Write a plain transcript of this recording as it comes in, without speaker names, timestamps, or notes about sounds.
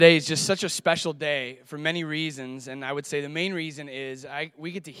Today is just such a special day for many reasons, and I would say the main reason is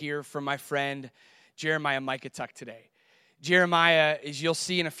we get to hear from my friend Jeremiah Micatuck today. Jeremiah, as you'll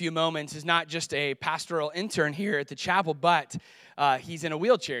see in a few moments, is not just a pastoral intern here at the chapel, but he's in a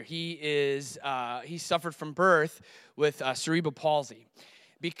wheelchair. He suffered from birth with cerebral palsy.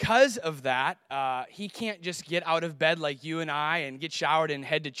 Because of that, he can't just get out of bed like you and I and get showered and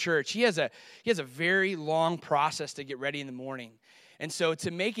head to church. He has a very long process to get ready in the morning. And so to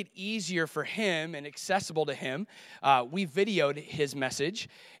make it easier for him and accessible to him, we videoed his message,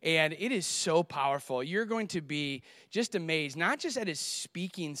 and it is so powerful. You're going to be just amazed, not just at his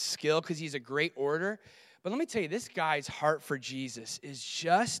speaking skill, because he's a great orator, but let me tell you, this guy's heart for Jesus is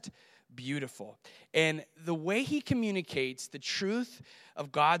just beautiful. And the way he communicates the truth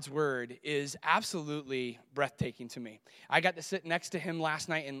of God's word is absolutely breathtaking to me. I got to sit next to him last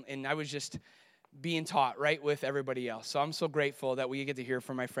night, and I was just being taught right with everybody else. So I'm so grateful that we get to hear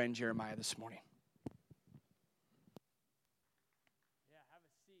from my friend Jeremiah this morning. Yeah, have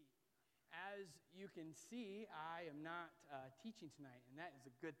a seat. As you can see, I am not teaching tonight, and that is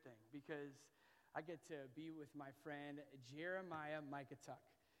a good thing because I get to be with my friend Jeremiah Micatuck.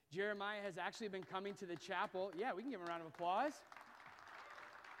 Jeremiah has actually been coming to the chapel. Yeah, we can give him a round of applause.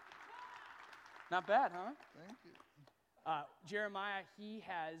 Not bad, huh? Thank you. Jeremiah, he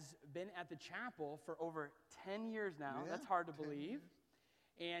has been at the chapel for over 10 years now. Yeah, that's hard to believe.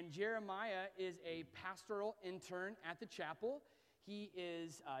 And Jeremiah is a pastoral intern at the chapel. He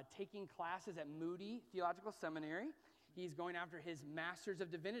is taking classes at Moody Theological Seminary. He's going after his Master's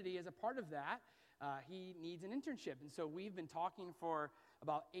of Divinity. As a part of that, he needs an internship. And so we've been talking for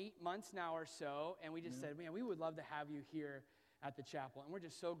about 8 months now or so, and we just said, man, we would love to have you here at the chapel. And we're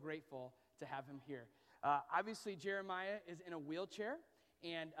just so grateful to have him here. Obviously, Jeremiah is in a wheelchair,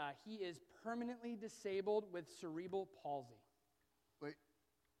 and he is permanently disabled with cerebral palsy. Wait,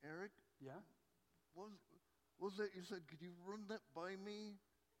 Eric? Yeah? What was that you said? Could you run that by me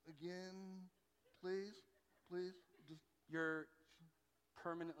again, please? Please? You're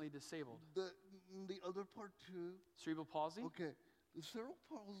permanently disabled. The other part, too? Cerebral palsy? Okay. The cerebral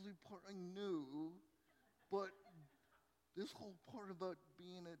palsy part I knew, but this whole part about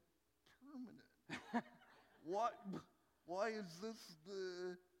being a permanent. Why is this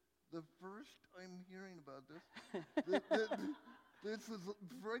the first I'm hearing about this? This is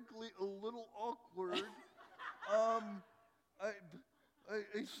frankly a little awkward. I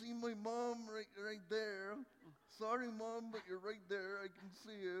see my mom right there. Sorry, Mom, but you're right there. I can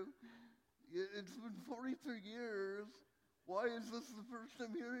see you. It's been 43 years. Why is this the first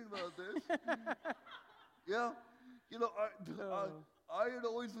I'm hearing about this? Yeah, you know, I had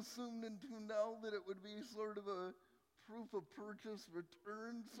always assumed until now that it would be sort of a proof of purchase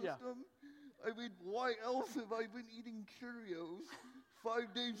return system. Yeah. I mean, why else have I been eating Cheerios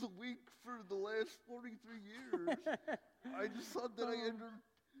 5 days a week for the last 43 years? I just thought that I had to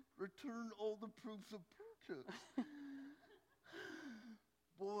return all the proofs of purchase.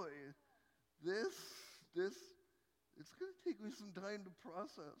 Boy, this, it's going to take me some time to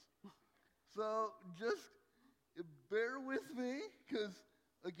process. So just bear with me, because,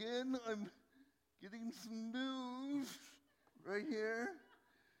 again, I'm getting some news right here.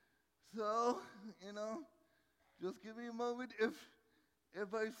 So, just give me a moment.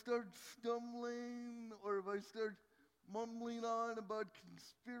 If I start stumbling or if I start mumbling on about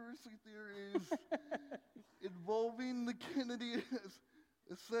conspiracy theories involving the Kennedy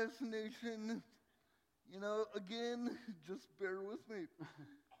assassination, again, just bear with me.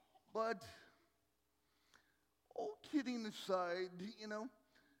 But all kidding aside,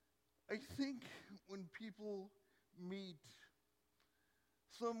 I think when people meet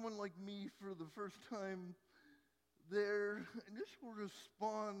someone like me for the first time, their initial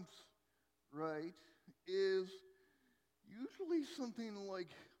response, right, is usually something like,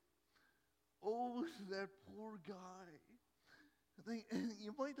 oh, that poor guy.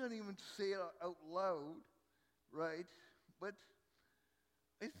 You might not even say it out loud, right? But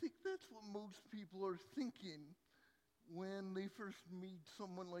I think that's what most people are thinking when they first meet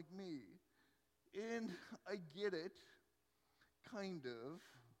someone like me. And I get it, kind of.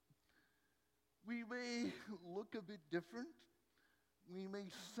 We may look a bit different. We may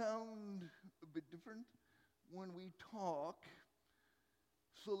sound a bit different when we talk.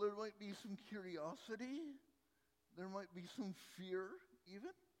 So there might be some curiosity. There might be some fear,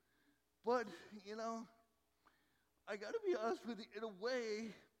 even. But, I got to be honest with you, in a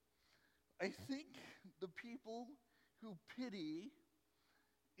way, I think the people who pity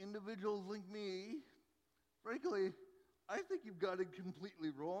individuals like me, frankly, I think you've got it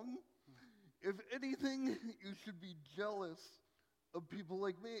completely wrong. If anything, you should be jealous of people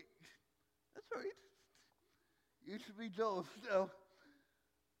like me. That's right. You should be jealous. Now,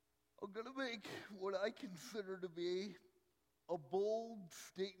 I'm going to make what I consider to be a bold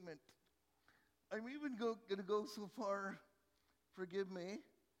statement. I'm even going to go so far, forgive me,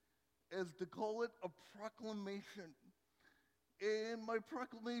 as to call it a proclamation. And my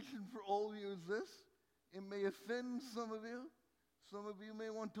proclamation for all of you is this. It may offend some of you. Some of you may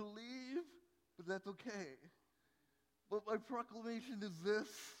want to leave, but that's okay. But my proclamation is this.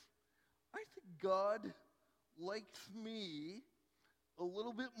 I think God likes me a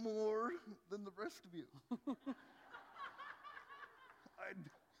little bit more than the rest of you.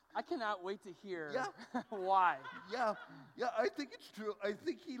 I cannot wait to hear Yeah. why. Yeah, I think it's true. I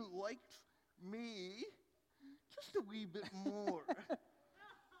think he likes me just a wee bit more.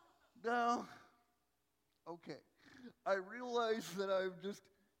 Now, okay, I realize that I've just,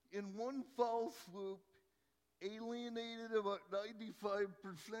 in one foul swoop, alienated about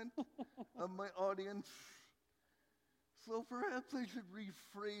 95% of my audience. So perhaps I should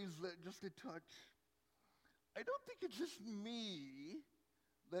rephrase that just a touch. I don't think it's just me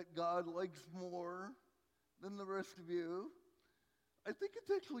that God likes more than the rest of you. I think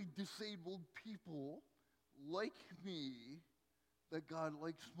it's actually disabled people like me that God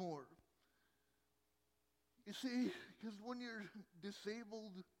likes more. You see, because when you're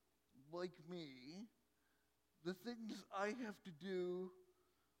disabled like me, the things I have to do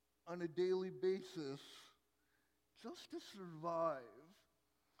on a daily basis just to survive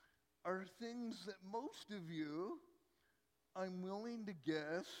are things that most of you, I'm willing to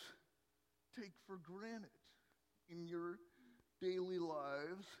guess, take for granted in your daily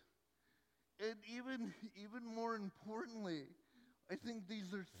lives. And even more importantly, I think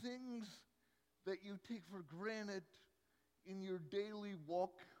these are things that you take for granted in your daily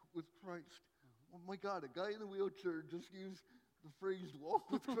walk with Christ. Oh my God, a guy in a wheelchair just used the phrase walk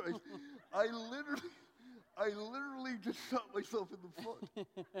with Christ. I literally just shot myself in the foot.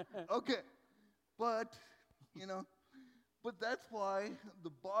 Okay, but that's why the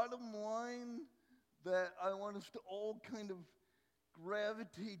bottom line that I want us to all kind of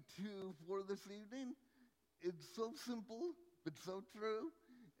gravitate to for this evening, it's so simple, but so true,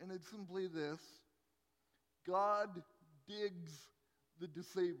 and it's simply this. God digs the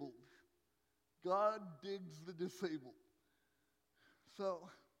disabled. God digs the disabled. So,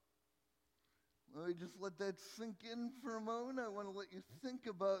 let me just let that sink in for a moment. I want to let you think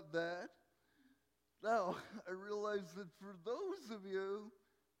about that. Now, I realize that for those of you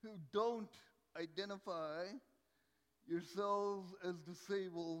who don't identify yourselves as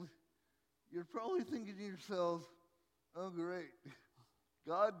disabled, you're probably thinking to yourselves, oh great,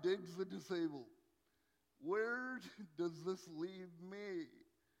 God digs the disabled. Where does this leave me?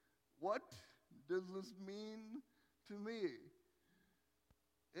 What does this mean to me?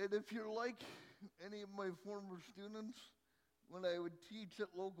 And if you're like any of my former students, when I would teach at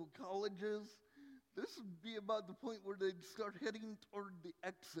local colleges, this would be about the point where they'd start heading toward the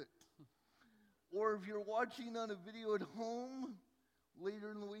exit. Or if you're watching on a video at home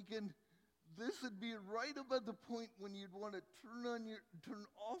later in the weekend, this would be right about the point when you'd want to turn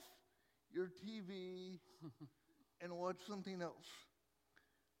off your TV and watch something else.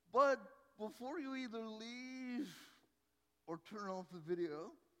 But before you either leave or turn off the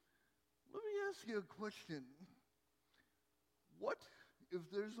video, let me ask you a question. What if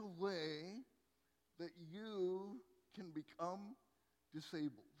there's a way that you can become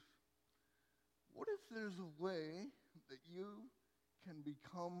disabled? What if there's a way that you can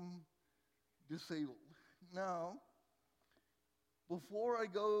become disabled? Now, before I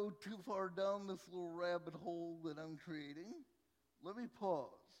go too far down this little rabbit hole that I'm creating, let me pause.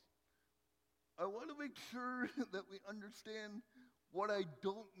 I want to make sure that we understand what I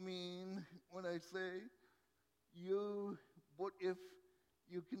don't mean when I say, what if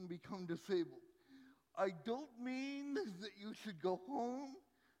you can become disabled? I don't mean that you should go home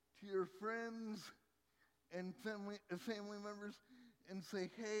to your friends and family members and say,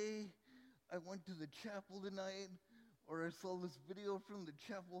 hey, I went to the chapel tonight, or I saw this video from the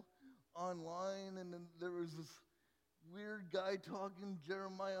chapel online, and then there was this weird guy talking,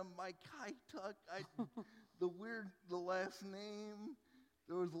 Jeremiah Mike High Tuck, the last name.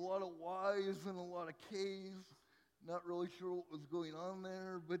 There was a lot of Y's and a lot of K's. Not really sure what was going on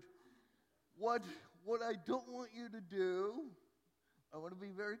there, but what I don't want you to do, I want to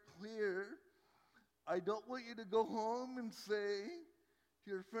be very clear. I don't want you to go home and say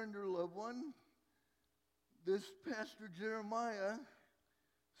to your friend or loved one, this Pastor Jeremiah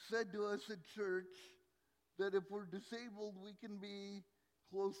said to us at church that if we're disabled, we can be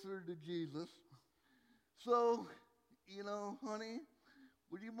closer to Jesus. So honey,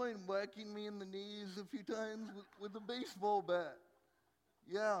 would you mind whacking me in the knees a few times with a baseball bat?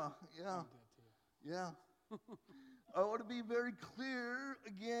 Yeah. Yeah. I want to be very clear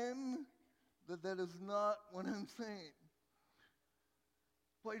again that is not what I'm saying.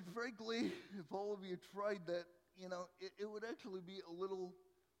 Quite frankly, if all of you tried that, it would actually be a little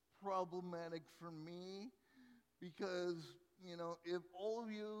problematic for me because, if all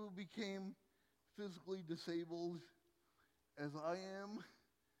of you became physically disabled as I am,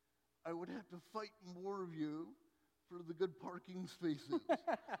 I would have to fight more of you for the good parking spaces.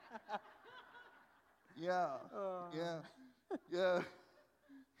 Yeah.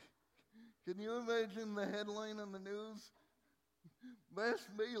 Can you imagine the headline on the news? Mass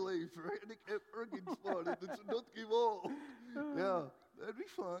melee for handicap parking spot at the Sandusky Mall. Yeah, that'd be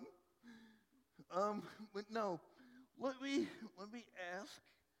fun. But no, let me ask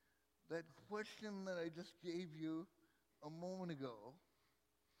that question that I just gave you a moment ago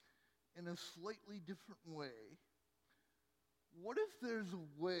in a slightly different way. What if there's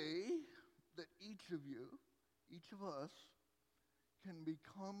a way that each of us, can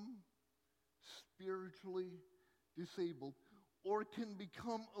become spiritually disabled or can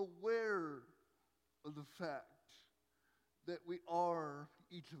become aware of the fact that we are,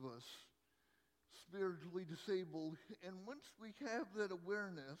 each of us, spiritually disabled? And once we have that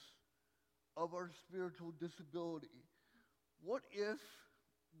awareness of our spiritual disability, what if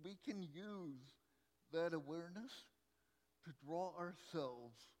we can use that awareness to draw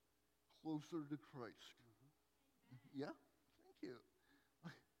ourselves closer to Christ? Mm-hmm. Yeah? Thank you.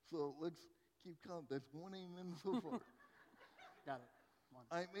 So let's keep count. That's one amen so far. Got it. One.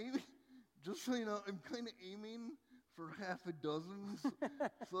 I'm aiming, just so you know, I'm kind of aiming for half a dozen.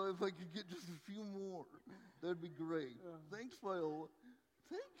 So if I could get just a few more, that'd be great. Thanks, Viola.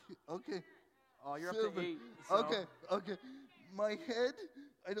 Thank you. Okay. Oh, you're 7. up to 8. So. Okay. My head,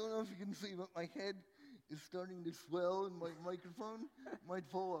 I don't know if you can see, but my head is starting to swell and my microphone might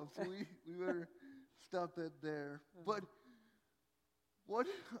fall off. So we better stop that there. But what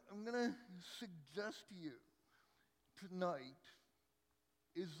I'm going to suggest to you tonight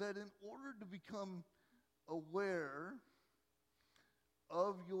is that in order to become aware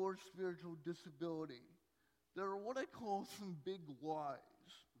of your spiritual disability, there are what I call some big whys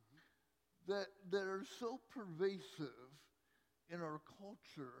that are so pervasive in our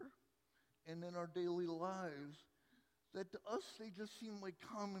culture and in our daily lives that to us they just seem like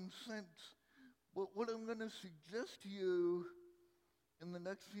common sense. But what I'm going to suggest to you in the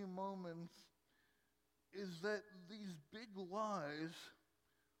next few moments is that these big whys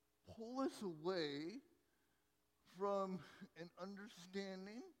pull us away from an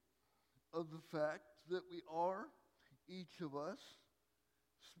understanding of the fact that we are, each of us,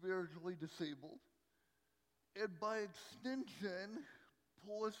 spiritually disabled, and by extension,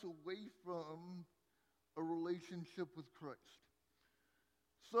 pull us away from a relationship with Christ.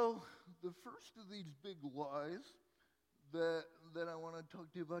 So the first of these big whys that I want to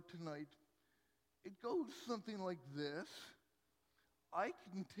talk to you about tonight, it goes something like this: I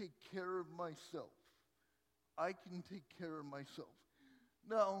can take care of myself. I can take care of myself.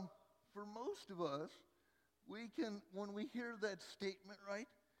 Now, for most of us, we can, when we hear that statement, right,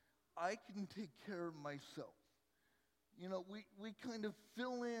 I can take care of myself. We kind of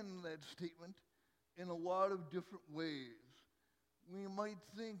fill in that statement in a lot of different ways. We might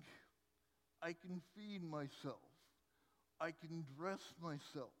think, I can feed myself. I can dress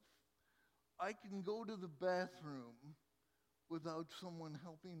myself. I can go to the bathroom without someone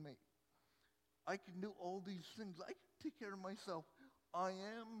helping me. I can do all these things. I can take care of myself. I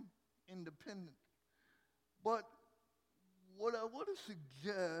am independent. But what I want to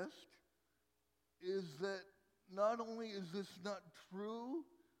suggest is that not only is this not true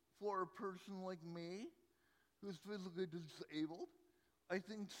for a person like me who's physically disabled, I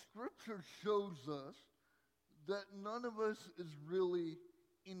think Scripture shows us that none of us is really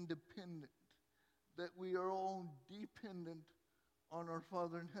independent, that we are all dependent on our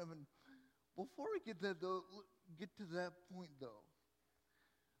Father in heaven. Before I get to that point, though,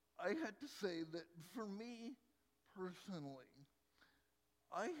 I had to say that for me personally,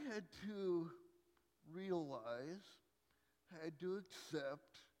 I had to realize, had to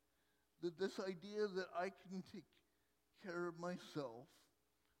accept that this idea that I can take care of myself,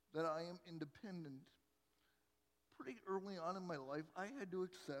 that I am independent, pretty early on in my life, I had to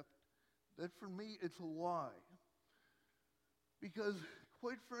accept that for me it's a lie. Because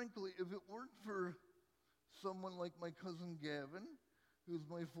quite frankly, if it weren't for someone like my cousin Gavin, who's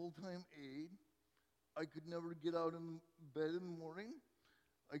my full-time aide, I could never get out of bed in the morning.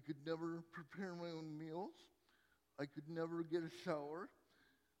 I could never prepare my own meals. I could never get a shower.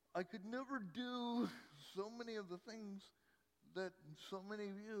 I could never do so many of the things that so many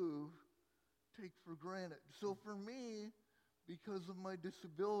of you take for granted. So for me, because of my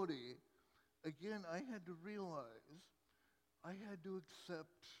disability, again, I had to realize, I had to accept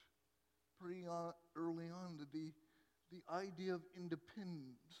pretty early on that the idea of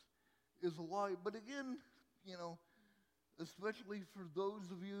independence is a lie. But again, especially for those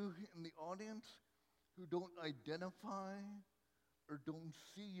of you in the audience who don't identify or don't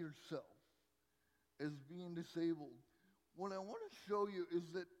see yourself as being disabled, what I want to show you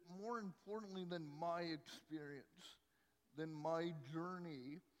is that more importantly than my experience, than my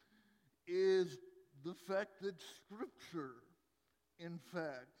journey, is the fact that Scripture, in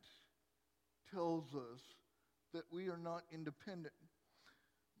fact, tells us that we are not independent.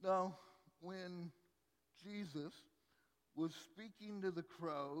 Now, when Jesus was speaking to the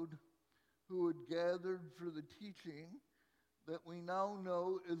crowd who had gathered for the teaching that we now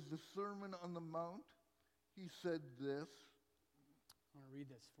know as the Sermon on the Mount, he said this. I want to read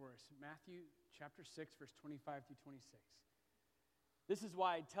this for us. Matthew chapter 6, verse 25 through 26. This is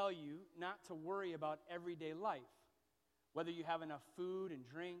why I tell you not to worry about everyday life, whether you have enough food and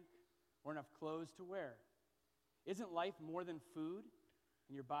drink or enough clothes to wear. Isn't life more than food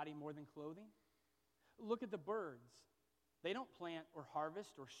and your body more than clothing? Look at the birds. They don't plant or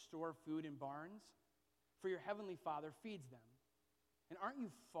harvest or store food in barns, for your heavenly Father feeds them. And aren't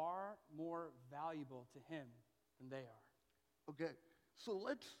you far more valuable to him than they are? Okay, so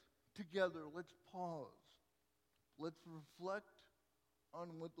let's pause. Let's reflect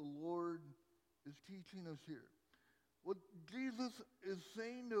on what the Lord is teaching us here. What Jesus is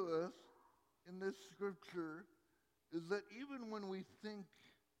saying to us in this scripture is that even when we think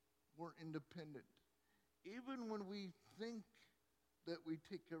we're independent, even when we think that we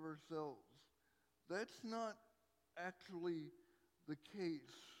take care of ourselves, that's not actually the case.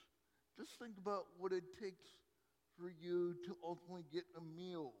 Just think about what it takes for you to ultimately get a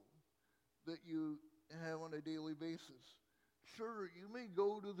meal that you have on a daily basis. Sure, you may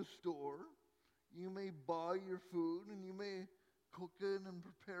go to the store, you may buy your food, and you may cook it and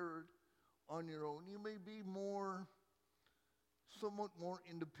prepare it on your own. You may be somewhat more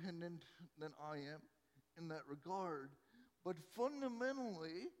independent than I am in that regard. But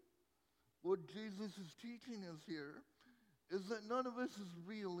fundamentally, what Jesus is teaching us here is that none of us is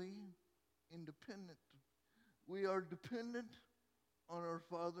really independent. We are dependent on our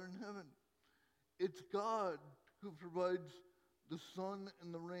Father in heaven. It's God who provides the sun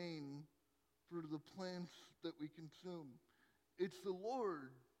and the rain for the plants that we consume. It's the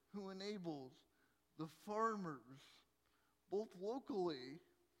Lord who enables the farmers, both locally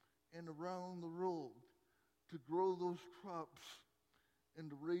and around the world, to grow those crops and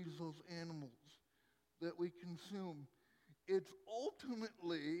to raise those animals that we consume. It's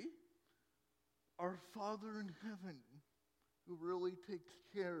ultimately our Father in heaven who really takes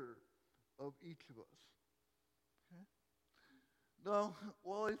care of each of us. Okay? Now,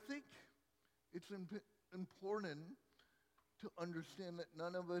 while I think it's important to understand that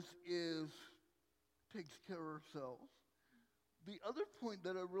none of us takes care of ourselves, the other point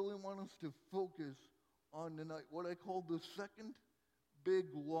that I really want us to focus on tonight, what I call the second big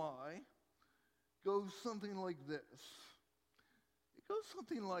lie, goes something like this. It goes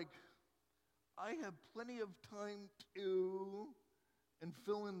something like, I have plenty of time to, and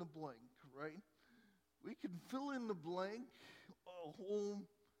fill in the blank, right? We can fill in the blank a whole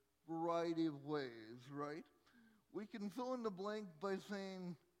variety of ways, right? We can fill in the blank by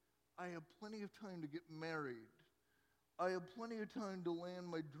saying, I have plenty of time to get married. I have plenty of time to land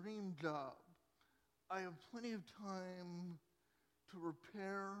my dream job. I have plenty of time to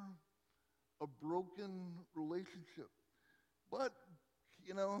repair a broken relationship. But,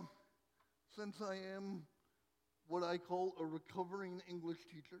 since I am what I call a recovering English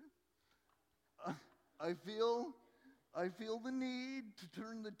teacher, I feel the need to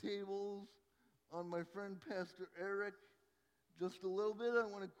turn the tables on my friend Pastor Eric just a little bit. I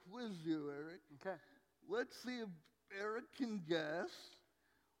want to quiz you, Eric. Okay. Let's see if Eric can guess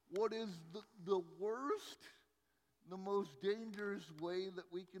what is the worst, the most dangerous way that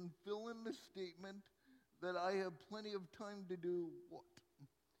we can fill in the statement that I have plenty of time to do what?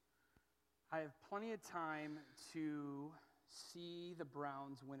 I have plenty of time to see the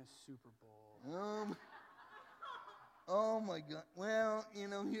Browns win a Super Bowl. Oh my God. Well,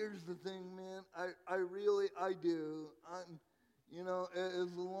 here's the thing, man. I do.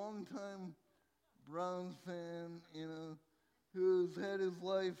 As a longtime Browns fan, who's had his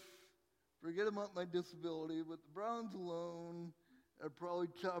life, forget about my disability, but the Browns alone have probably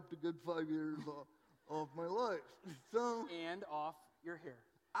chopped a good 5 years of my life. So, And off your hair.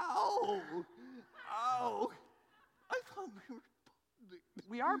 ow! Ow! I thought we were bonding.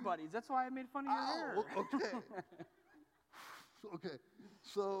 We are buddies. That's why I made fun of your hair. Ow! Okay. Okay.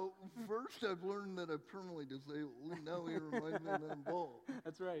 So, first I've learned that I'm permanently disabled, and now he reminds me that I'm bald.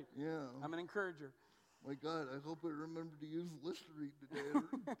 That's right. Yeah. I'm an encourager. My God, I hope I remember to use Listerine today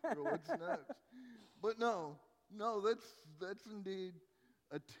or what's next. But no, that's indeed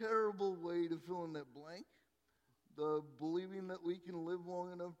a terrible way to fill in that blank. The believing that we can live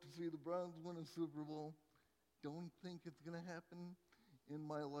long enough to see the Browns win a Super Bowl. Don't think it's going to happen in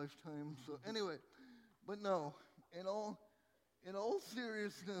my lifetime. So anyway, but no, in all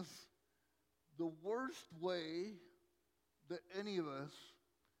seriousness, the worst way that any of us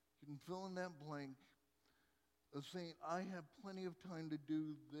can fill in that blank of saying, I have plenty of time to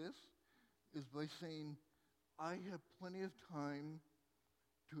do this, is by saying, I have plenty of time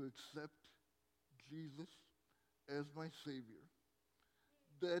to accept Jesus as my Savior.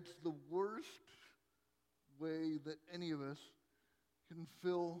 That's the worst way that any of us can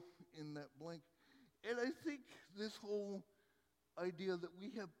fill in that blank. And I think this whole idea that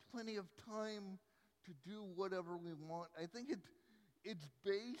we have plenty of time to do whatever we want, I think it's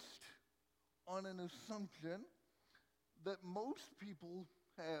based on an assumption that most people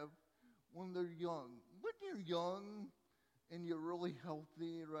have when they're young. When you're young and you're really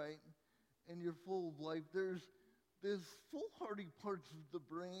healthy, right, and you're full of life, there's foolhardy parts of the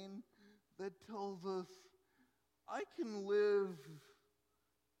brain that tells us, I can live,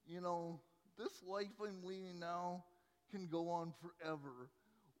 this life I'm leading now can go on forever.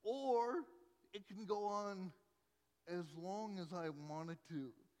 Or it can go on as long as I want it to.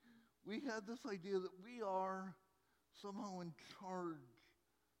 We have this idea that we are somehow in charge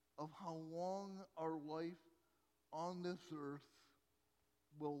of how long our life on this earth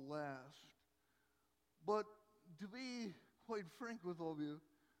will last. But to be quite frank with all of you,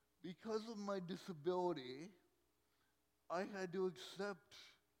 because of my disability, I had to accept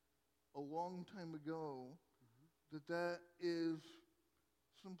a long time ago that is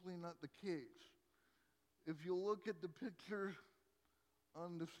simply not the case. If you look at the picture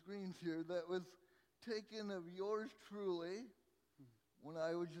on the screens here, that was taken of yours truly when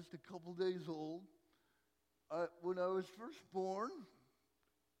I was just a couple days old. When I was first born,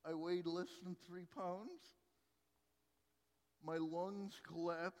 I weighed less than 3 pounds. My lungs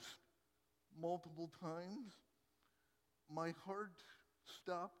collapsed multiple times. My heart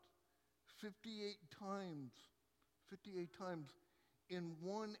stopped 58 times in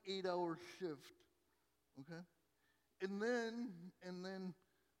one 8-hour shift, okay? And then,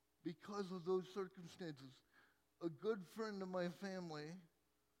 because of those circumstances, a good friend of my family,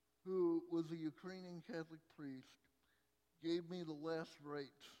 who was a Ukrainian Catholic priest, gave me the last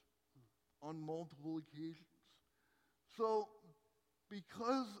rites on multiple occasions. So,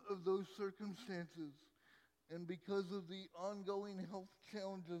 because of those circumstances, and because of the ongoing health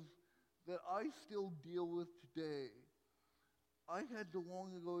challenges that I still deal with today, I had to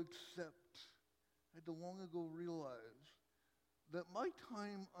long ago realize that my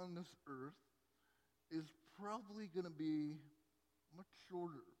time on this earth is probably going to be much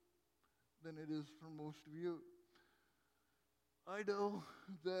shorter than it is for most of you. I know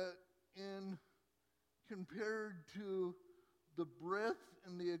that compared to the breadth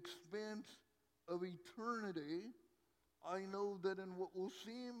and the expanse of eternity, I know that in what will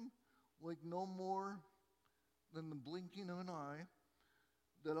seem like no more than the blinking of an eye,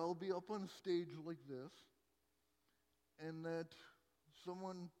 that I'll be up on a stage like this, and that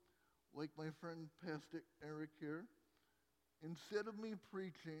someone like my friend Pastor Eric here, instead of me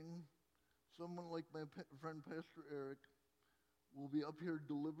preaching, someone like my friend Pastor Eric will be up here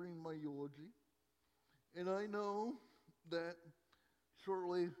delivering my eulogy. And I know that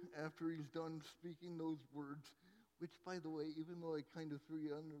shortly after he's done speaking those words, which, by the way, even though I kind of threw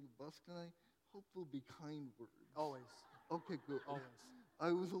you under the bus tonight, hope they'll be kind words. Always. Okay, good. Always.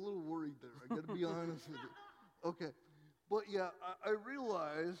 I was a little worried there. I got to be honest with you. Okay. But yeah, I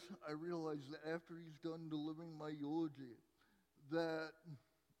realize that after he's done delivering my eulogy, that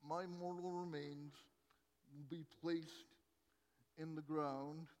my mortal remains will be placed in the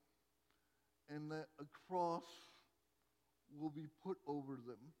ground, and that a cross will be put over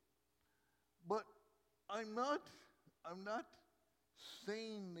them. But I'm not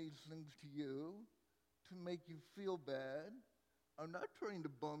saying these things to you to make you feel bad. I'm not trying to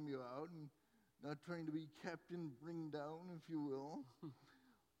bum you out and not trying to be Captain Bring Down, if you will.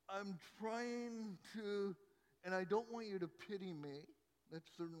 I'm trying to, and I don't want you to pity me. That's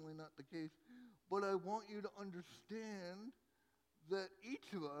certainly not the case. But I want you to understand that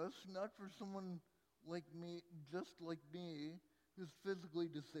each of us, not for someone like me, just like me, who's physically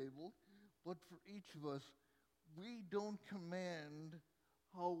disabled, but for each of us, we don't command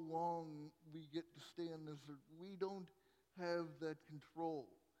how long we get to stay on this earth. We don't have that control.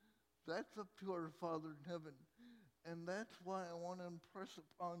 That's up to our Father in heaven. And that's why I want to impress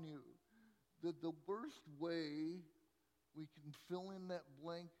upon you that the worst way we can fill in that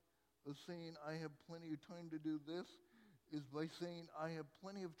blank of saying, I have plenty of time to do this, is by saying, I have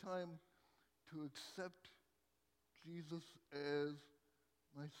plenty of time to accept Jesus as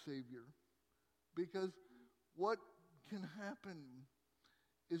my Savior. Because what can happen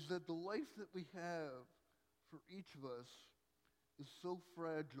is that the life that we have for each of us is so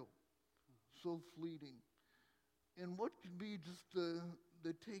fragile, so fleeting. And what can be just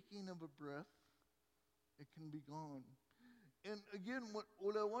the taking of a breath, it can be gone. And again,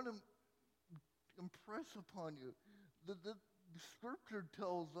 what I want to impress upon you, the Scripture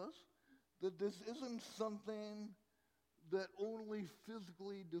tells us that this isn't something that only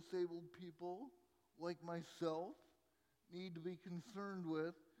physically disabled people like myself need to be concerned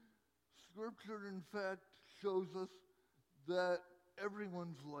with. Scripture, in fact, shows us that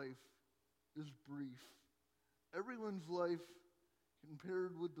everyone's life is brief. Everyone's life,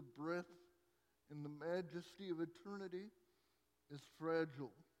 compared with the breadth and the majesty of eternity, is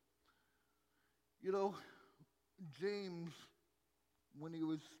fragile. You know, James, when he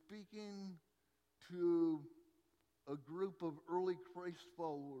was speaking to a group of early Christ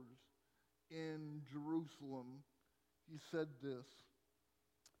followers in Jerusalem, he said this.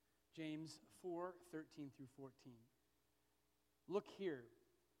 James 4:13 through 14. Look here,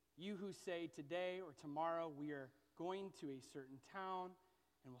 you who say today or tomorrow we are going to a certain town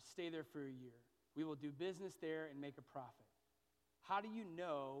and will stay there for a year. We will do business there and make a profit. How do you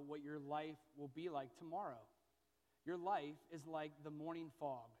know what your life will be like tomorrow? Your life is like the morning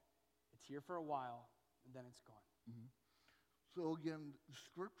fog. It's here for a while and then it's gone. Mm-hmm. So again,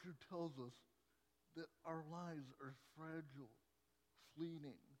 Scripture tells us that our lives are fragile,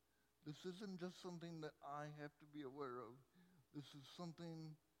 fleeting. This isn't just something that I have to be aware of. This is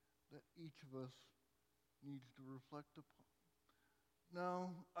something that each of us needs to reflect upon.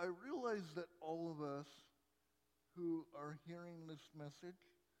 Now, I realize that all of us who are hearing this message,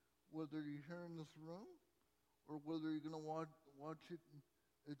 whether you're here in this room or whether you're going to watch it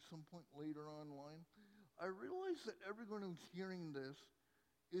at some point later online, I realize that everyone who's hearing this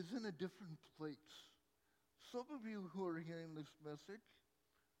is in a different place. Some of you who are hearing this message,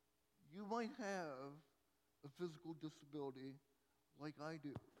 you might have a physical disability like I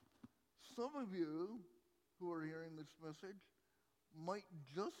do. Some of you who are hearing this message might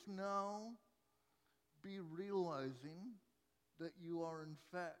just now be realizing that you are in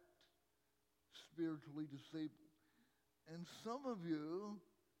fact spiritually disabled. And some of you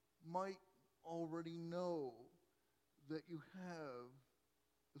might already know that you have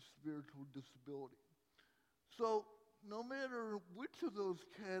a spiritual disability. So no matter which of those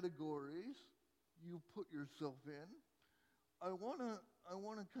categories you put yourself in, I want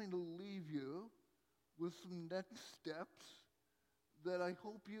to kind of leave you with some next steps that I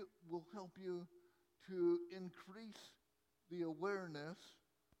hope will help you to increase the awareness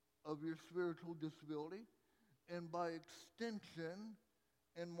of your spiritual disability, and by extension,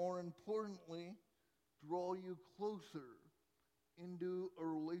 and more importantly, draw you closer into a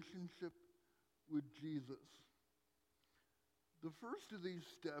relationship with Jesus. The first of these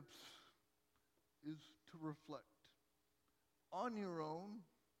steps is to reflect on your own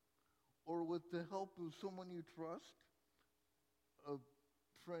or with the help of someone you trust, a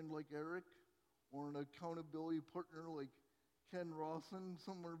friend like Eric, or an accountability partner like Ken Rawson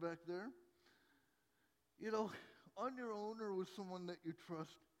somewhere back there. You know, on your own or with someone that you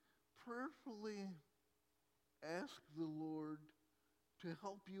trust, prayerfully ask the Lord to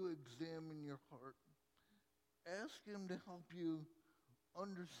help you examine your heart. Ask Him to help you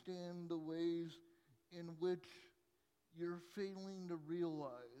understand the ways in which you're failing to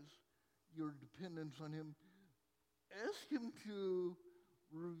realize your dependence on Him. Ask Him to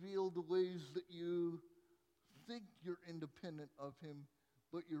reveal the ways that you think you're independent of Him,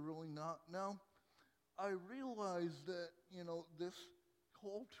 but you're really not. Now, I realize that, this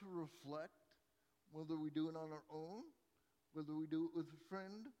call to reflect, whether we do it on our own, whether we do it with a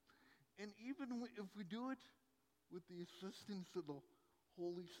friend, and even if we do it with the assistance of the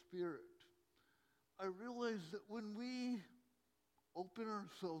Holy Spirit, I realize that when we open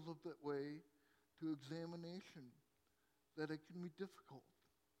ourselves up that way to examination, that it can be difficult.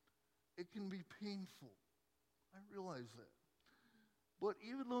 It can be painful. I realize that. But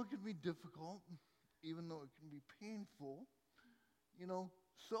even though it can be difficult, even though it can be painful,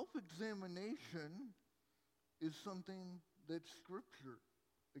 Self-examination is something that Scripture,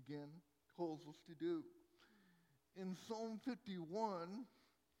 again, calls us to do. In Psalm 51,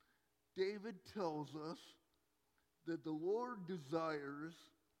 David tells us that the Lord desires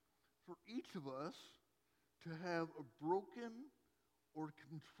for each of us to have a broken or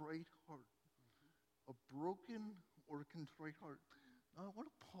contrite heart. A broken or contrite heart. Now, I want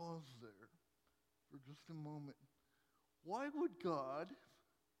to pause there for just a moment. Why would God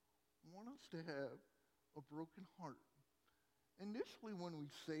want us to have a broken heart? Initially, when we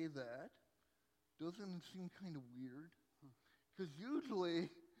say that, doesn't it seem kind of weird? Because usually,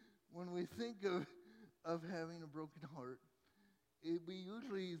 when we think of having a broken heart, we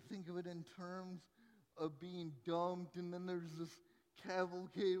usually think of it in terms of being dumped, and then there's this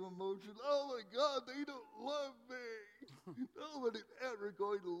cavalcade of emotions. Oh my God, they don't love me. Nobody's ever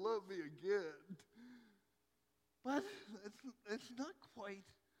going to love me again. But it's not quite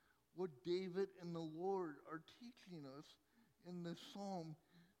what David and the Lord are teaching us in this psalm.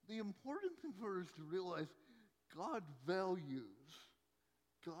 The important thing for us to realize, God values,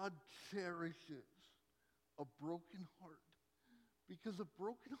 God cherishes a broken heart. Because a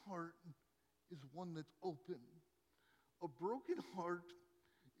broken heart is one that's open. A broken heart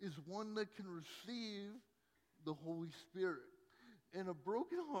is one that can receive the Holy Spirit. And a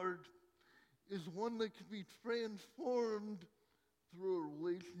broken heart is one that can be transformed through a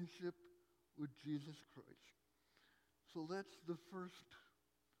relationship with Jesus Christ. So that's the first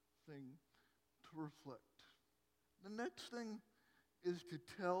thing to reflect. The next thing is to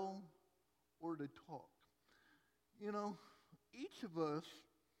tell or to talk. You know, each of us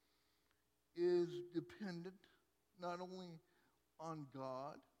is dependent not only on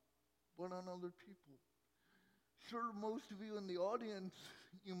God, but on other people. Sure, most of you in the audience,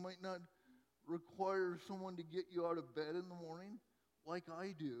 you might not require someone to get you out of bed in the morning like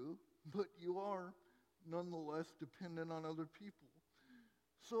I do, but you are nonetheless dependent on other people.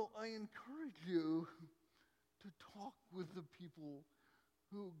 So I encourage you to talk with the people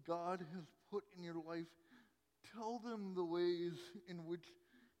who God has put in your life. Tell them the ways in which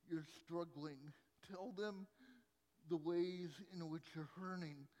you're struggling. Tell them the ways in which you're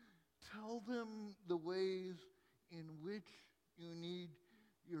hurting. Tell them the ways in which you need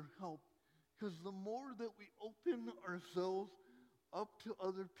your help. Because the more that we open ourselves up to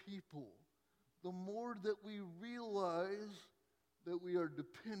other people, the more that we realize that we are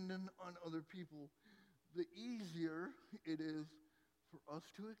dependent on other people, the easier it is for us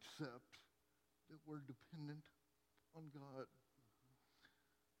to accept that we're dependent on God.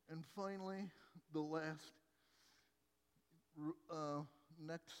 And finally, the last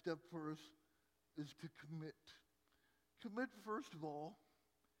next step for us is to commit. Commit, first of all,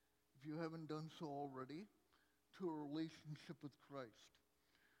 if you haven't done so already, to a relationship with Christ.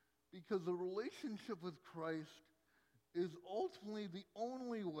 Because a relationship with Christ is ultimately the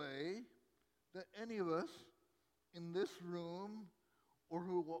only way that any of us in this room or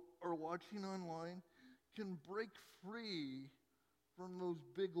who are watching online can break free from those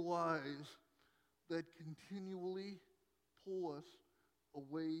big lies that continually pull us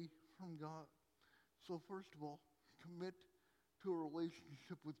away from God. So first of all, commit to a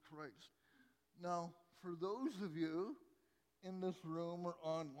relationship with Christ. Now, for those of you in this room or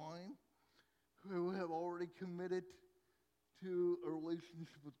online who have already committed to a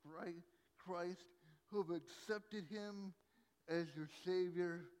relationship with Christ, who have accepted him as your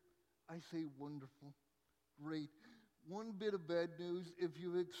Savior, I say wonderful, great. One bit of bad news, if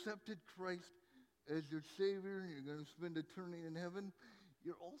you've accepted Christ as your Savior and you're going to spend eternity in heaven,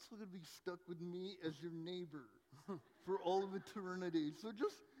 you're also going to be stuck with me as your neighbor for all of eternity. So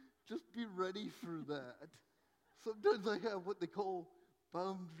just be ready for that. Sometimes I have what they call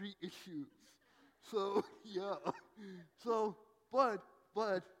boundary issues. So, yeah. So, but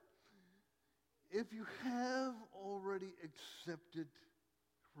if you have already accepted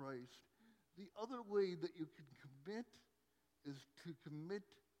Christ, the other way that you can commit is to commit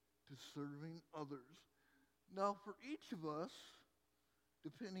to serving others. Now, for each of us,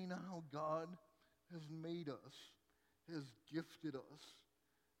 depending on how God has made us, has gifted us,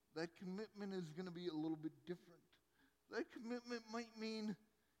 that commitment is going to be a little bit different. That commitment might mean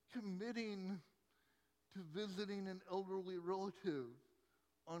committing to visiting an elderly relative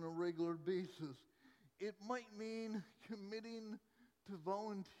on a regular basis. It might mean committing to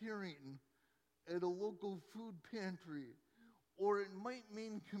volunteering at a local food pantry, or it might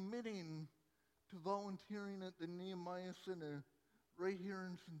mean committing to volunteering at the Nehemiah Center right here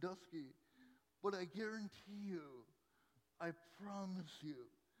in Sandusky. But I guarantee you, I promise you,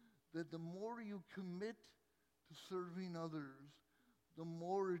 that the more you commit to serving others,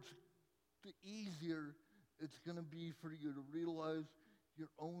 the easier it's going to be for you to realize your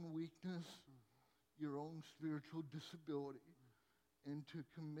own weakness, your own spiritual disability, and to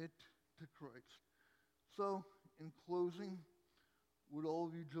commit to Christ. So, in closing, would all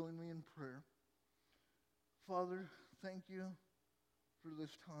of you join me in prayer? Father, thank you for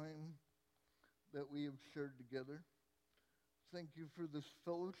this time that we have shared together. Thank you for this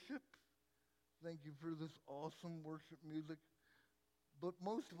fellowship. Thank you for this awesome worship music. But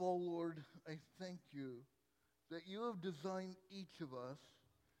most of all, Lord, I thank you that you have designed each of us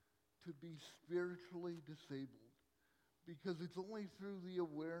to be spiritually disabled, because it's only through the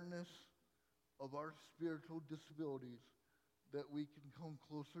awareness of our spiritual disabilities that we can come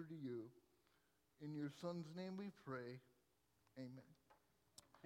closer to you. In your Son's name we pray. Amen.